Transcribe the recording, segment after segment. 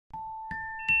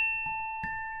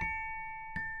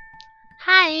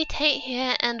Hi, Tate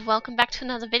here, and welcome back to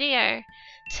another video.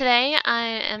 Today I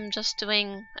am just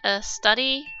doing a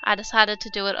study. I decided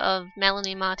to do it of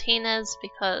Melanie Martinez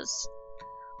because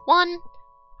 1.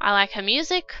 I like her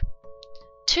music.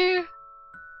 2.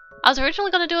 I was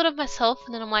originally going to do it of myself,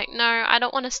 and then I'm like, no, I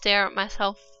don't want to stare at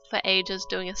myself for ages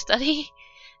doing a study.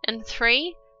 And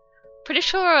 3. Pretty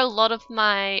sure a lot of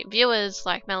my viewers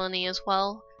like Melanie as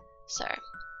well. So,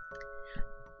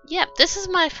 yeah, this is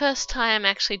my first time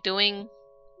actually doing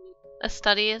a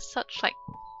study as such. Like,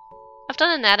 I've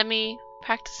done anatomy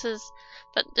practices,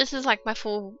 but this is like my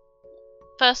full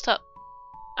first up.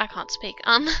 I can't speak.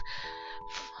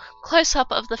 Close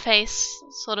up of the face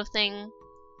sort of thing.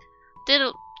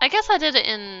 I guess I did it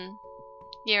in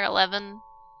year 11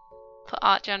 for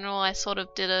art general. I sort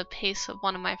of did a piece of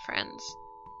one of my friends,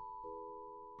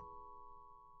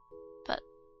 but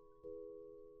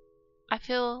I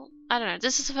don't know.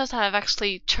 This is the first time I've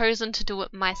actually chosen to do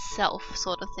it myself,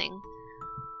 sort of thing.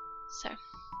 So.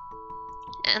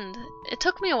 And it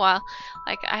took me a while.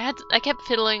 Like, I kept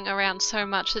fiddling around so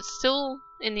much. It still,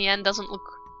 in the end, doesn't look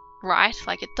right.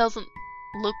 Like, it doesn't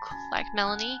look like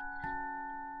Melanie.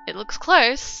 It looks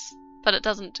close, but it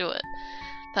doesn't do it.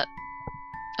 But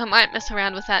I might mess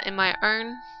around with that in my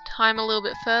own time a little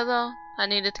bit further. I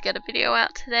needed to get a video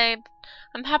out today.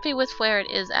 I'm happy with where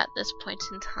it is at this point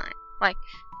in time. Like,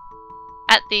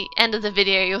 at the end of the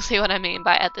video, you'll see what I mean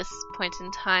by at this point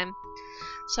in time.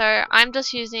 So I'm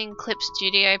just using Clip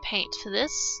Studio Paint for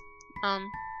this.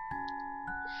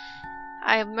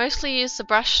 I mostly use the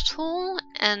brush tool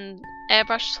and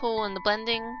airbrush tool and the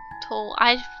blending tool.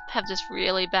 I have this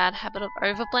really bad habit of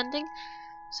overblending,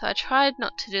 so I tried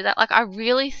not to do that. Like, I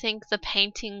really think the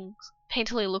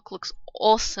painterly look looks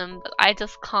awesome, but I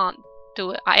just can't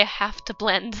do it. I have to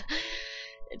blend.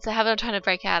 It's a habit I'm trying to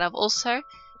break out of. Also,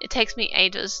 it takes me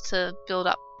ages to build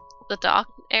up the dark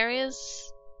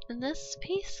areas in this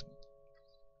piece.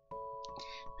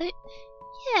 But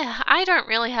yeah, I don't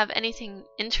really have anything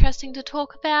interesting to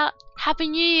talk about. Happy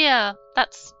New Year!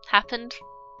 That's happened.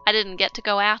 I didn't get to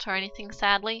go out or anything,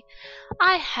 sadly.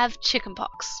 I have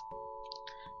chickenpox.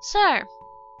 So,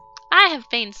 I have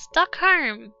been stuck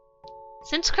home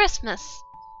since Christmas,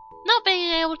 not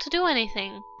being able to do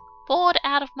anything, bored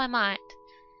out of my mind.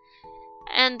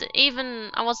 And even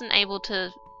I wasn't able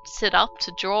to sit up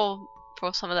to draw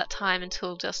for some of that time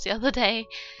until just the other day.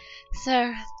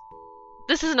 So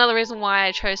this is another reason why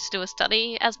I chose to do a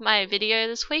study as my video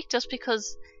this week, just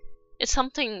because it's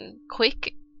something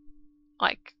quick.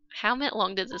 Like, how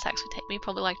long did this actually take me?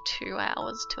 Probably like 2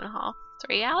 hours, 2.5,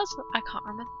 3 hours? I can't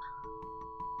remember.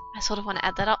 I sort of want to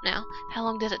add that up now. How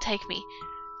long did it take me?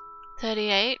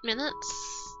 38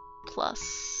 minutes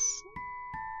plus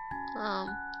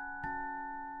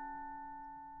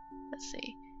let's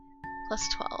see, plus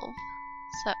 12.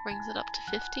 So that brings it up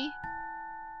to 50.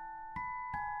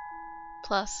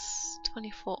 Plus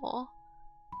 24. So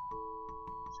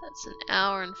that's an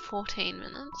hour and 14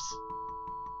 minutes.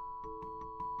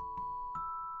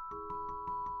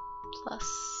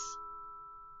 Plus,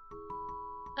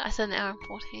 I said an hour and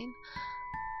 14.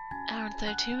 Hour and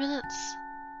 32 minutes.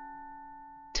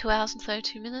 2 hours and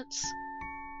 32 minutes.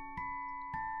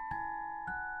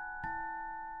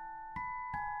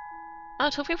 Oh,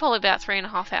 it took me probably about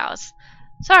 3.5 hours.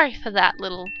 Sorry for that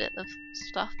little bit of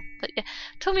stuff. But yeah,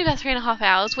 it took me about 3.5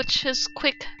 hours, which is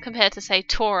quick compared to, say,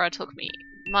 Tora took me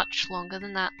much longer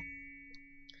than that.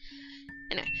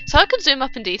 Anyway, so I could zoom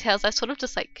up in details. I sort of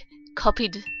just like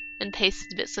copied and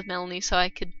pasted bits of Melanie so I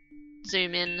could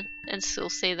zoom in and still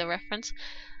see the reference.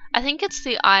 I think it's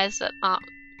the eyes that aren't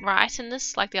right in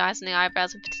this, like the eyes and the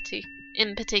eyebrows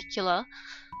in particular.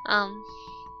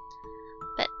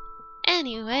 But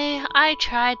anyway, I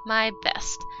tried my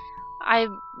best. I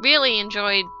really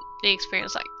enjoyed the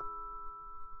experience. Like,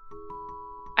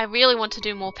 I really want to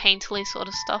do more painterly sort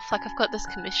of stuff. Like, I've got this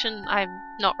commission. I'm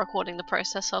not recording the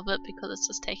process of it because it's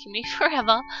just taking me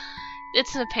forever.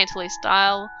 It's in a painterly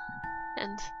style,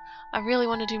 and I really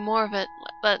want to do more of it,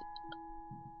 but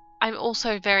I'm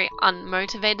also very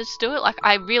unmotivated to do it. Like,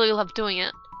 I really love doing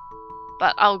it,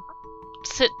 but I'll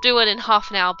do it in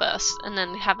half an hour bursts and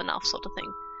then have enough sort of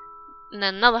thing. And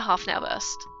then another half an hour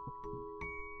burst.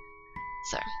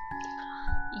 So,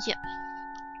 yeah.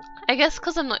 I guess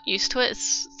because I'm not used to it,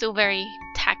 it's still very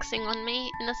taxing on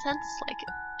me in a sense. Like,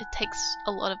 it takes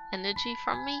a lot of energy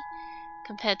from me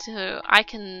compared to I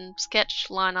can sketch,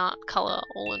 line art, color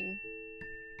all in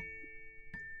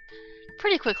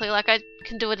pretty quickly. Like, I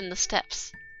can do it in the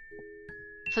steps.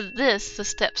 For this, the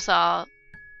steps are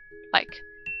like,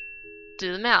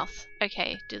 do the mouth,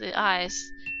 okay, do the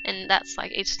eyes, and that's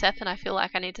like each step, and I feel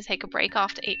like I need to take a break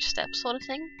after each step sort of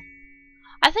thing.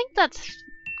 I think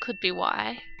could be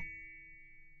why.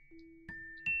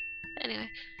 But anyway,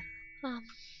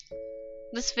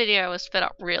 this video was sped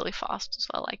up really fast as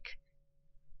well, like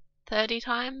 30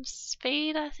 times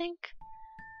speed, I think.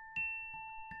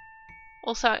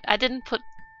 Also, I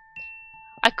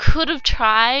could have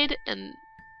tried and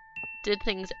do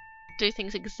things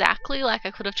exactly. Like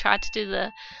I could have tried to do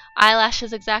the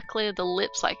eyelashes exactly, the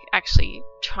lips, like actually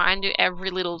try and do every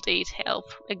little detail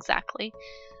exactly.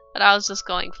 But I was just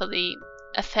going for the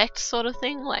effect sort of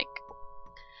thing, like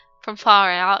from far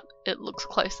out it looks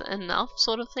close enough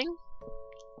sort of thing.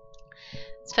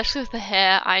 Especially with the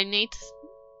hair, I'm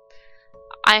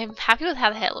happy with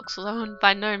how the hair looks, although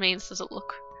by no means does it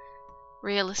look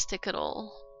realistic at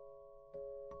all.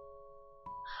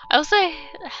 I also,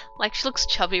 like, she looks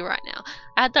chubby right now.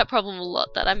 I had that problem a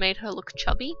lot, that I made her look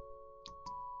chubby.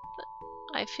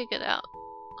 But I figured out,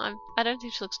 I don't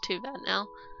think she looks too bad now.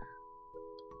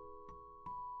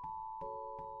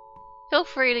 Feel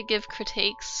free to give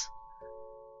critiques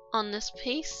on this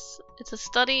piece. It's a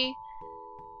study,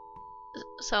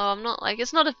 so I'm not like,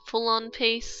 it's not a full-on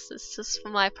piece, it's just for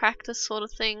my practice sort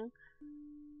of thing.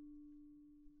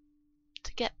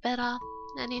 To get better.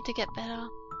 I need to get better.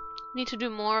 I need to do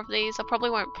more of these. I probably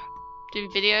won't do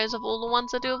videos of all the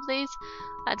ones I do of these.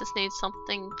 I just need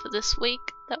something for this week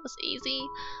that was easy.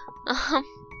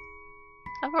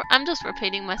 I'm just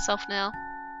repeating myself now.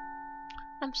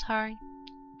 I'm sorry.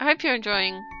 I hope you're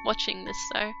enjoying watching this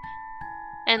though.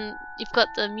 And you've got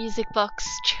the music box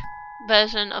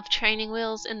version of Training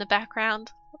Wheels in the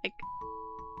background. Like,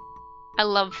 I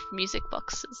love music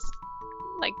boxes.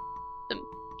 Like,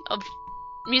 of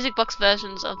music box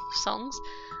versions of songs.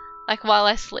 Like, while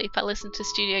I sleep, I listen to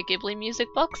Studio Ghibli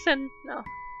music box, and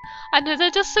I know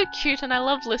they're just so cute, and I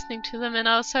love listening to them. And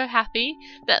I was so happy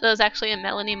that there was actually a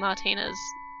Melanie Martinez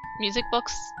music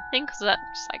box thing, because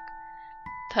that's like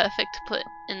perfect to put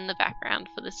in the background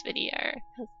for this video.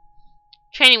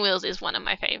 Training Wheels is one of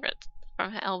my favorites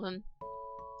from her album,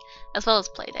 as well as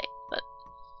Playdate. But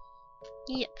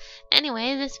yeah,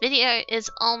 anyway, this video is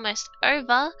almost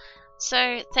over.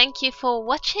 So thank you for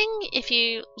watching. If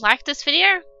you liked this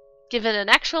video, give it an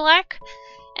actual like.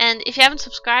 And if you haven't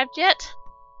subscribed yet,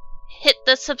 hit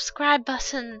the subscribe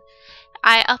button.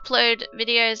 I upload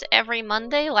videos every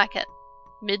Monday, like at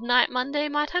midnight Monday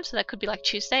my time, so that could be like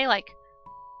Tuesday, like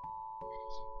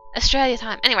Australia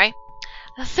time. Anyway,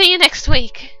 I'll see you next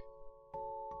week.